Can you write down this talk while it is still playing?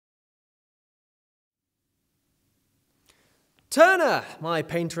Turner, my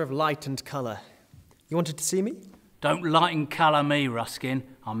painter of light and colour. You wanted to see me? Don't light and colour me, Ruskin.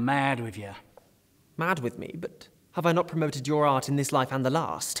 I'm mad with you. Mad with me? But have I not promoted your art in this life and the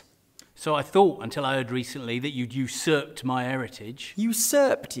last? So I thought until I heard recently that you'd usurped my heritage.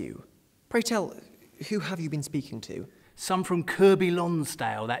 Usurped you? Pray tell, who have you been speaking to? Some from Kirkby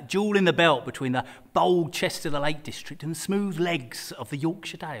Lonsdale, that jewel in the belt between the bold chest of the Lake District and the smooth legs of the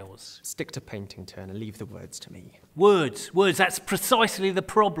Yorkshire Dales. Stick to painting, Turner. Leave the words to me. Words, that's precisely the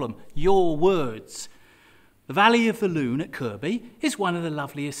problem. Your words. The valley of the Lune at Kirkby is one of the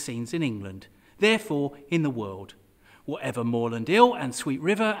loveliest scenes in England, therefore in the world. Whatever moorland hill and sweet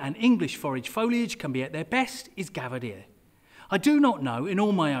river and English forage foliage can be at their best is gathered here. I do not know in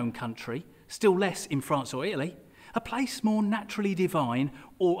all my own country, still less in France or Italy, a place more naturally divine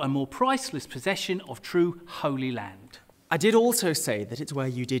or a more priceless possession of true holy land. I did also say that it's where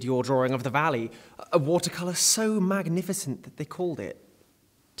you did your drawing of the valley, a watercolour so magnificent that they called it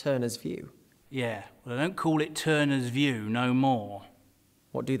Turner's View. Yeah, well, they don't call it Turner's View no more.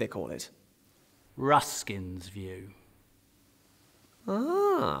 What do they call it? Ruskins View.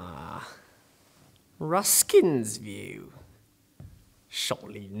 Ah, Ruskins View.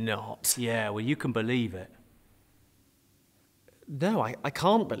 Surely not. Yeah, well, you can believe it. No, I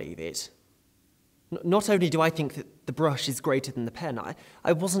can't believe it. Not only do I think that the brush is greater than the pen,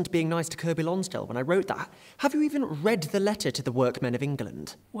 I wasn't being nice to Kirkby Lonsdale when I wrote that. Have you even read the letter to the workmen of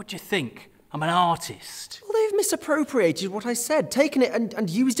England? What do you think? I'm an artist. Well, they've misappropriated what I said, taken it and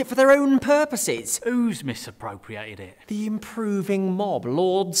used it for their own purposes. Who's misappropriated it? The improving mob,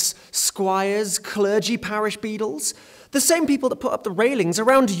 lords, squires, clergy, parish beadles. The same people that put up the railings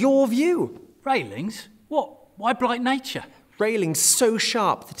around your view. Railings? What? Why blight nature? Railings so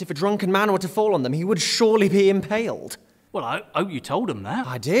sharp that if a drunken man were to fall on them, he would surely be impaled. Well, I hope you told them that.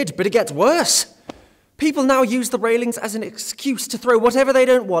 I did, but it gets worse. People now use the railings as an excuse to throw whatever they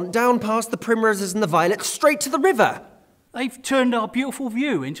don't want down past the primroses and the violets straight to the river. They've turned our beautiful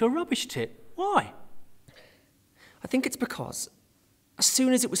view into a rubbish tip. Why? I think it's because as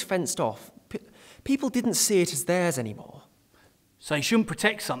soon as it was fenced off, people didn't see it as theirs anymore. So you shouldn't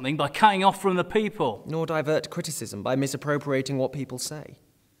protect something by cutting off from the people. Nor divert criticism by misappropriating what people say.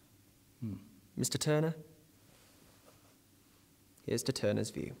 Mr. Turner, here's to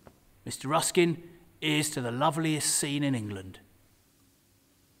Turner's View. Mr. Ruskin, here's to the loveliest scene in England.